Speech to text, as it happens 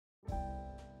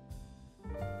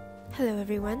Hello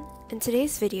everyone, in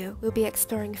today's video we'll be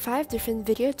exploring 5 different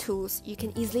video tools you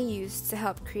can easily use to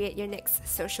help create your next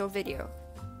social video.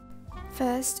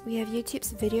 First, we have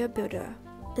YouTube's Video Builder.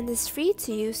 In this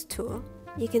free-to-use tool,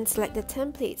 you can select the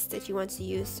templates that you want to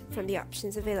use from the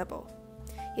options available.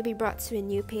 You'll be brought to a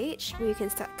new page where you can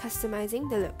start customizing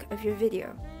the look of your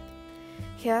video.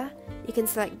 Here, you can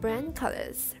select brand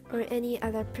colors or any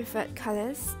other preferred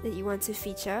colors that you want to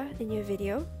feature in your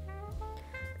video.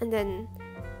 And then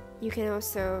you can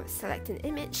also select an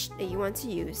image that you want to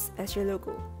use as your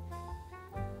logo.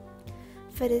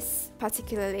 For this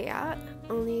particular layout,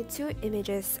 only 2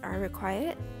 images are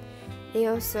required. They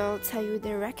also tell you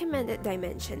the recommended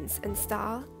dimensions and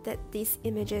style that these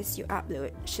images you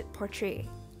upload should portray.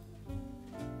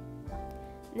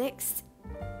 Next,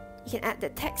 you can add the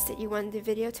text that you want the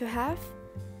video to have.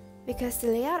 Because the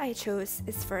layout I chose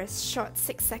is for a short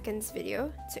 6 seconds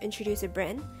video to introduce a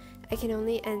brand, I can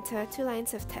only enter 2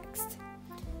 lines of text.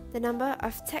 The number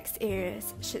of text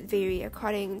areas should vary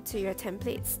according to your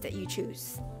templates that you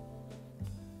choose.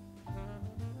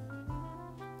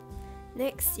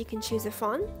 Next, you can choose a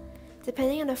font.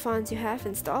 Depending on the font you have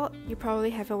installed, you probably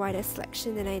have a wider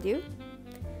selection than I do.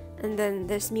 And then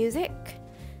there's music.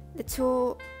 The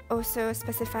tool also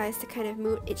specifies the kind of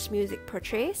mood each music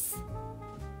portrays.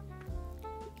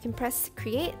 You can press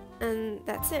create and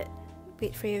that's it.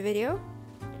 Wait for your video.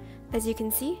 As you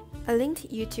can see, a linked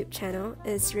YouTube channel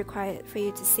is required for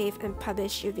you to save and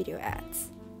publish your video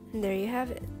ads. And there you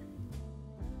have it.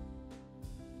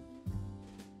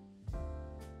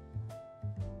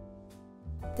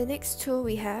 The next tool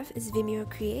we have is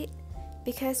Vimeo Create.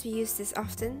 Because we use this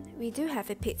often, we do have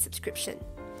a paid subscription.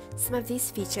 Some of these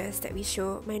features that we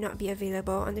show might not be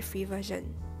available on the free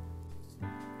version.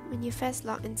 When you first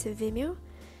log into Vimeo,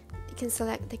 you can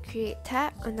select the Create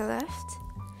tab on the left.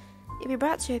 You'll be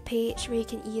brought to a page where you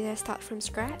can either start from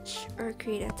scratch or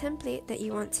create a template that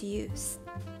you want to use.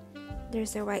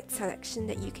 There's a wide selection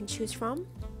that you can choose from.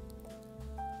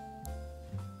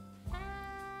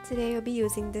 Today I'll be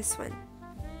using this one.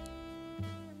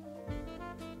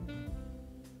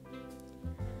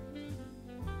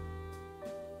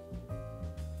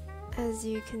 As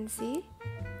you can see,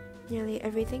 nearly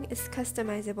everything is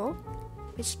customizable,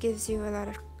 which gives you a lot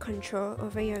of control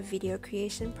over your video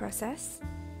creation process.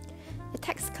 The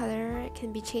text color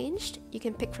can be changed. You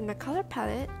can pick from the color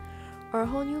palette or a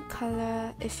whole new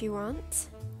color if you want.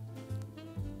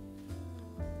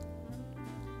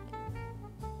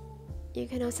 You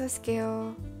can also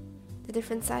scale the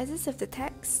different sizes of the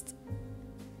text.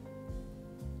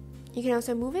 You can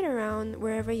also move it around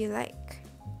wherever you like.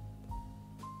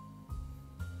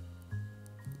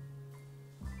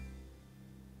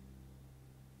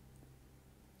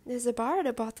 There's a bar at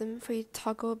the bottom for you to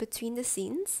toggle between the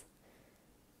scenes.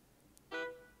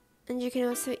 And you can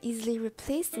also easily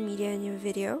replace the media in your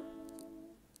video.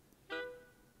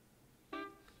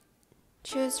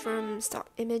 Choose from stock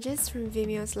images from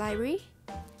Vimeo's library,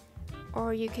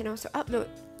 or you can also upload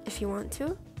if you want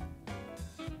to.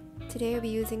 Today I'll be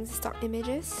using the stock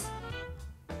images.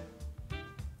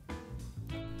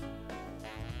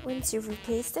 Once you've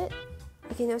replaced it,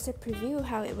 you can also preview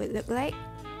how it would look like.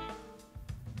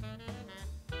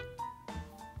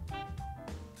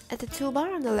 At the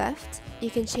toolbar on the left, you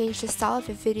can change the style of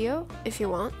your video if you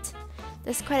want.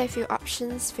 There's quite a few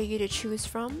options for you to choose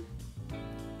from.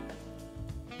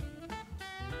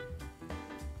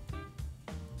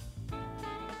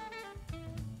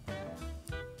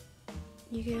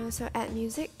 You can also add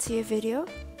music to your video.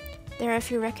 There are a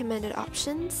few recommended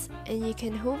options, and you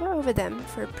can hover over them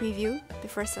for a preview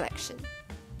before selection.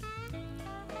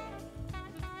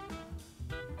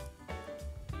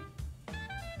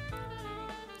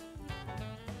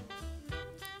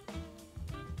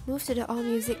 Move to the All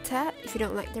Music tab if you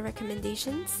don't like the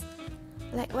recommendations.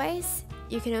 Likewise,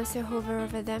 you can also hover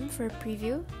over them for a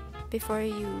preview before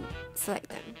you select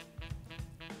them.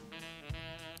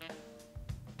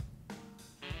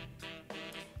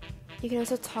 You can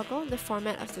also toggle the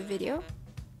format of the video,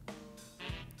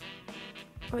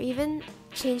 or even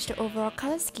change the overall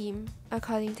color scheme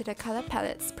according to the color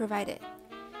palettes provided.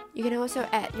 You can also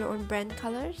add your own brand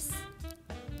colors.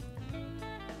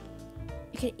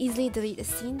 You can easily delete a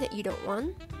scene that you don't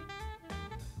want.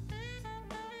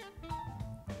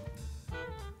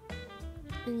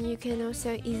 And you can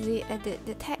also easily edit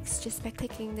the text just by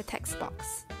clicking the text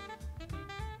box.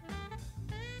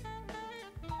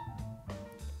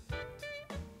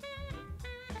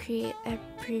 Create a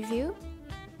preview.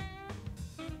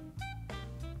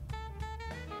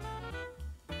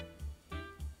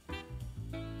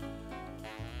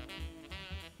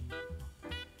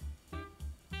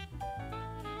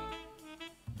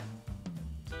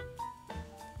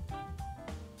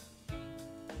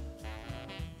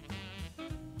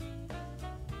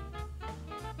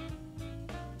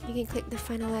 you can click the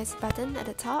Finalize button at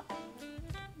the top,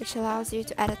 which allows you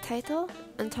to add a title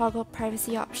and toggle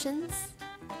privacy options.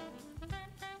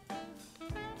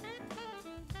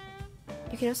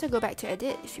 You can also go back to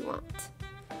edit if you want.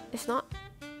 If not,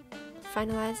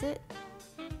 finalize it.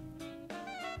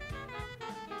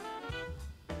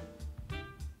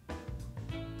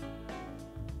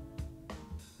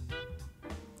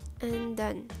 And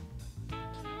done.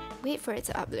 Wait for it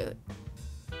to upload.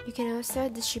 You can also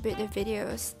distribute the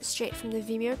videos straight from the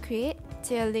Vimeo Create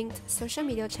to your linked social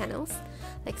media channels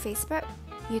like Facebook,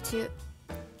 YouTube,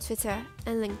 Twitter,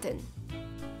 and LinkedIn.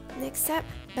 Next up,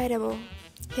 Biteable.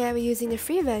 Here we're using the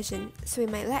free version, so we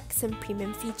might lack some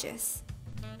premium features.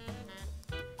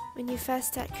 When you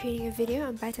first start creating a video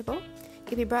on Biteable,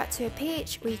 you'll be brought to a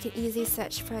page where you can easily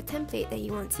search for a template that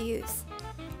you want to use.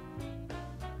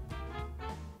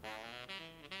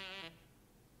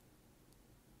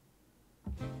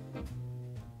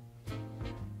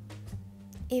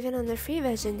 Even on the free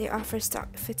version, they offer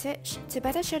stock footage. To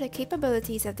better show the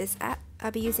capabilities of this app,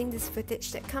 I'll be using this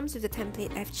footage that comes with the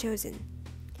template I've chosen.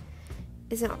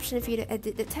 There's an option for you to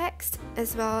edit the text,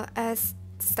 as well as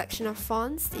a selection of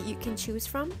fonts that you can choose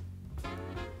from.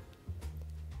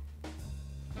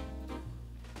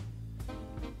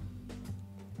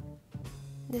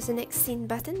 There's a next scene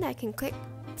button that I can click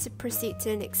to proceed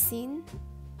to the next scene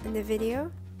in the video.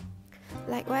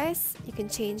 Likewise, you can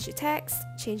change your text,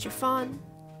 change your font.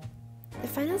 The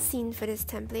final scene for this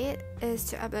template is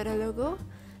to upload a logo,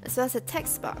 as well as a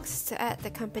text box to add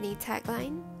the company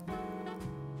tagline.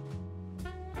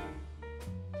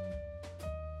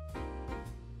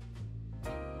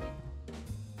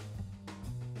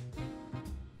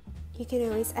 You can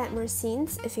always add more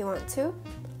scenes if you want to.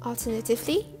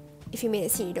 Alternatively, if you made a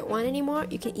scene you don't want anymore,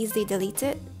 you can easily delete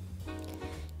it.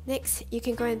 Next, you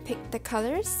can go and pick the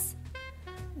colors.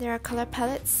 There are color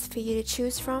palettes for you to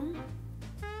choose from.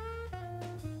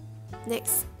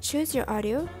 Next, choose your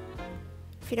audio.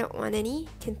 If you don't want any, you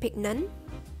can pick none.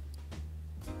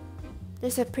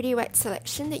 There's a pretty wide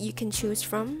selection that you can choose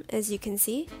from, as you can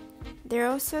see. They're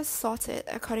also sorted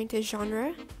according to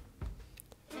genre.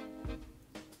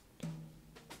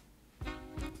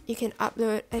 You can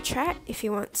upload a track if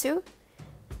you want to,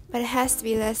 but it has to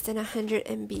be less than 100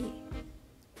 MB.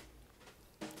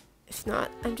 If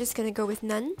not, I'm just gonna go with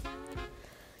none.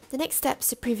 The next step is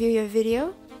to preview your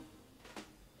video.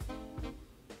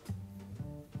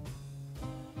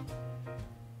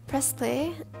 Press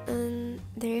play, and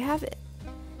there you have it.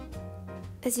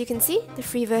 As you can see, the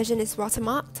free version is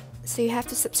watermarked, so you have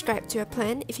to subscribe to a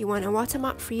plan if you want a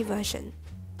watermark-free version.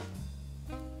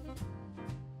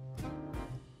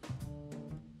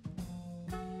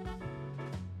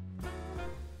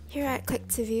 Here at Click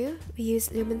to View, we use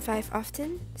Lumen5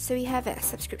 often, so we have a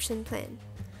subscription plan.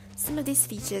 Some of these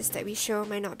features that we show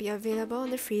might not be available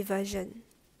in the free version.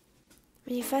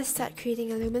 When you first start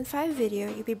creating a Lumen5 video,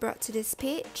 you'll be brought to this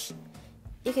page.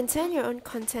 You can turn your own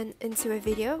content into a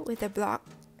video with a blog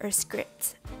or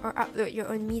script, or upload your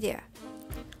own media.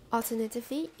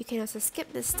 Alternatively, you can also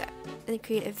skip this step and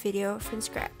create a video from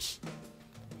scratch.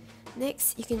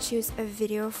 Next, you can choose a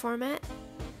video format.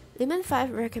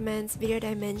 Lumen5 recommends video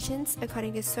dimensions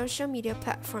according to social media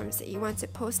platforms that you want to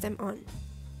post them on.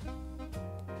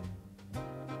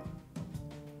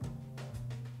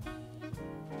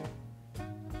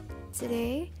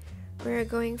 Today, we're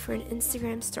going for an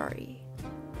Instagram story.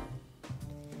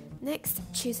 Next,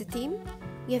 choose a theme.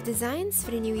 We have designs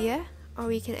for the new year, or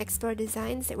we can explore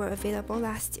designs that were available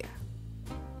last year.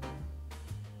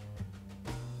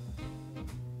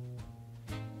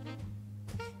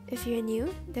 If you're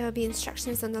new, there will be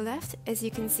instructions on the left, as you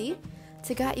can see,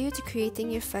 to guide you to creating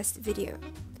your first video.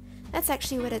 That's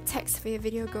actually where the text for your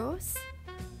video goes.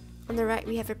 On the right,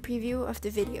 we have a preview of the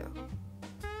video.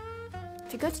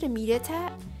 If you go to the Media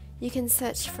tab, you can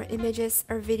search for images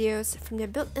or videos from the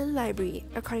built-in library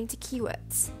according to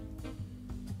keywords.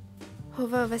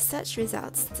 Hover over search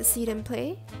results to see them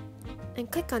play,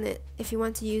 and click on it if you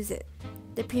want to use it.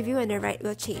 The preview on the right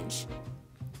will change.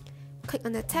 Click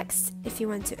on the text if you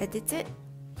want to edit it.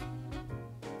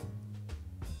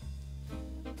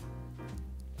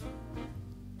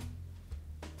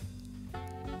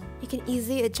 You can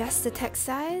easily adjust the text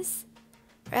size,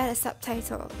 or add a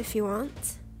subtitle if you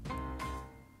want.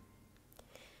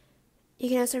 You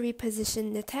can also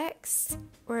reposition the text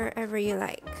wherever you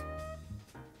like.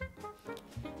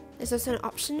 There's also an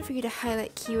option for you to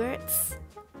highlight keywords.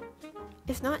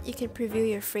 If not, you can preview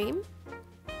your frame.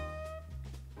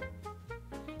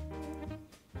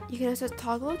 You can also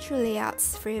toggle through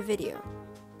layouts for your video.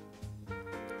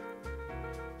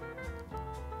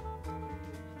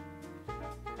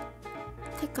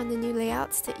 Click click on the new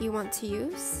layouts that you want to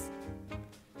use.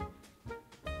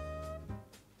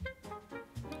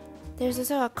 There's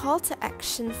also a call to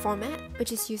action format,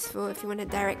 which is useful if you want to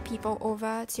direct people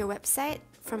over to your website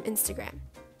from Instagram.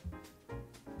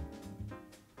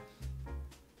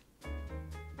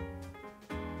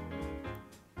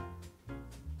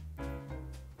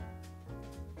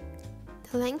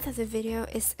 The length of the video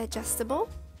is adjustable.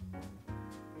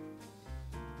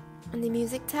 On the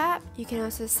music tab, you can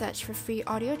also search for free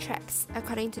audio tracks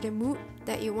according to the mood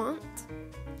that you want.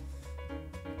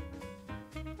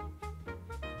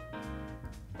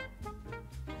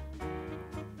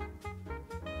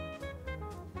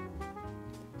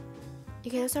 You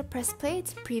can also press play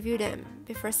to preview them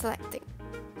before selecting.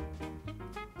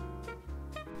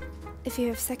 If you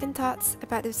have second thoughts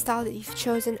about the style that you've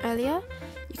chosen earlier,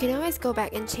 you can always go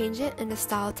back and change it in the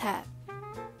Style tab.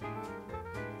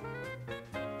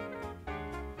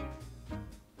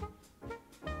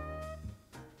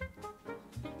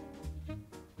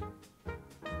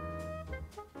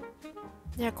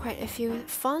 There are quite a few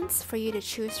fonts for you to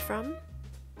choose from.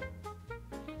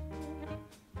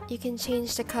 You can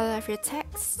change the color of your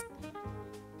text,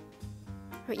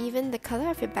 or even the color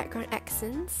of your background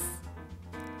accents.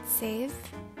 Save,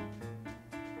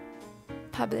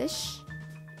 publish,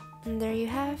 and there you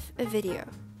have a video.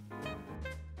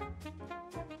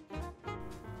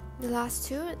 The last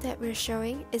tool that we're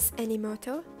showing is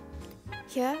Animoto.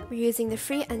 Here, we're using the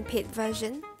free unpaid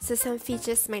version, so some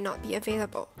features might not be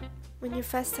available. When you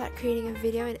first start creating a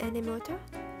video in Animoto,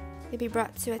 you'll be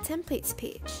brought to a templates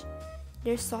page.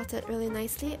 They're sorted really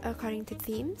nicely according to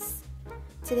themes.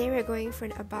 Today we're going for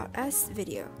an About Us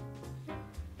video.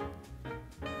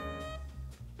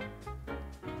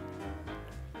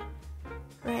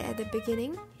 Right at the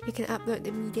beginning, you can upload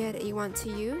the media that you want to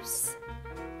use,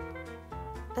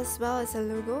 as well as a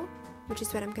logo, which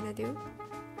is what I'm gonna do.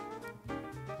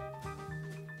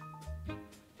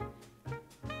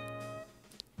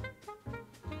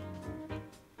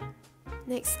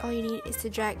 Next, all you need is to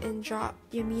drag and drop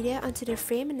your media onto the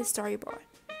frame in the storyboard.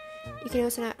 You can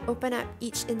also now open up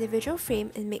each individual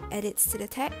frame and make edits to the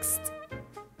text.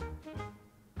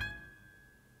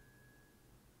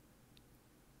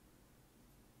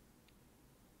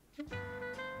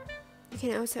 You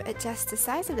can also adjust the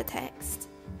size of the text.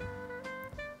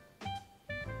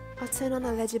 I'll turn on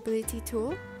the legibility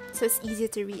tool so it's easier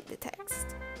to read the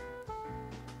text.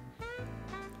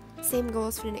 Same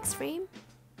goes for the next frame.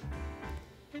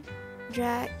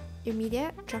 Drag your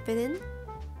media, drop it in.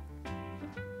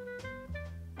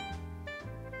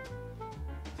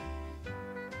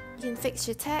 You can fix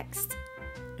your text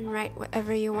and write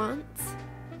whatever you want.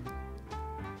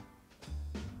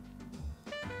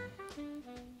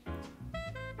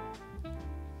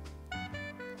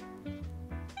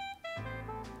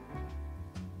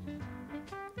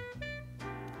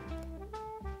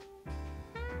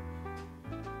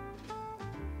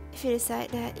 If you decide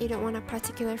that you don't want a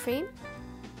particular frame,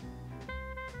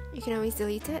 you can always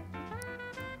delete it.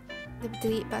 The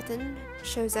delete button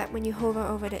shows up when you hover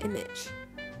over the image.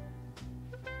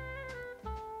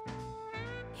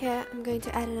 Here, I'm going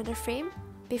to add another frame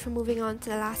before moving on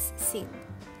to the last scene.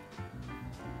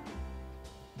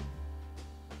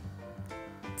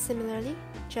 Similarly,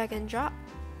 drag and drop.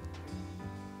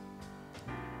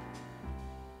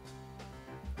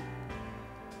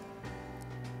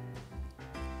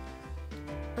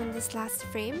 On this last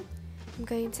frame, I'm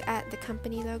going to add the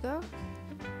company logo.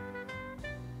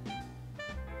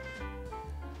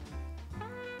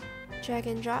 Drag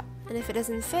and drop, and if it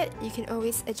doesn't fit, you can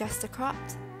always adjust the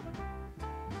cropped.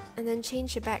 And then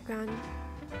change the background.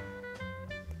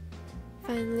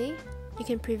 Finally, you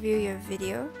can preview your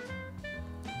video.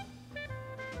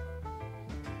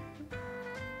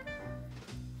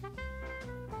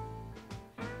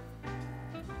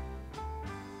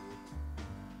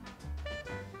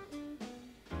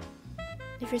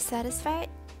 If you're satisfied,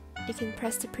 you can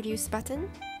press the produce button.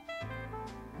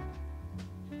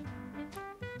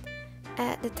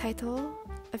 Add the title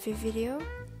of your video.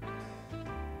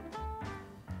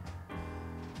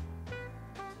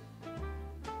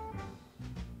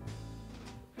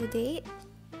 The date.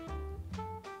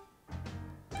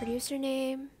 Producer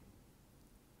name.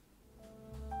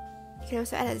 You can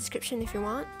also add a description if you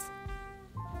want.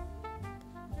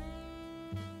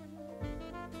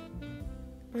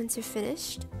 Once you're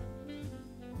finished,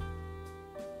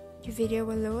 your video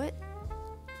will load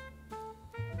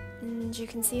and you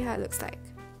can see how it looks like.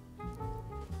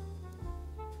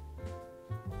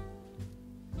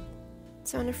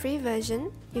 So on the free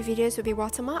version, your videos will be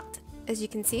watermarked, as you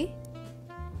can see.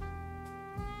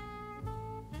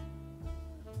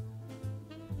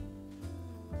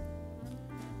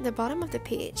 At the bottom of the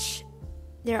page,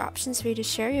 there are options for you to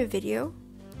share your video.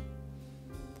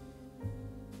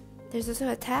 There's also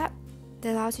a tab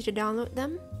that allows you to download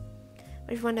them.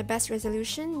 But if you want the best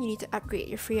resolution, you need to upgrade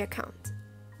your free account.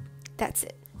 That's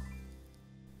it.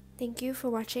 Thank you for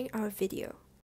watching our video.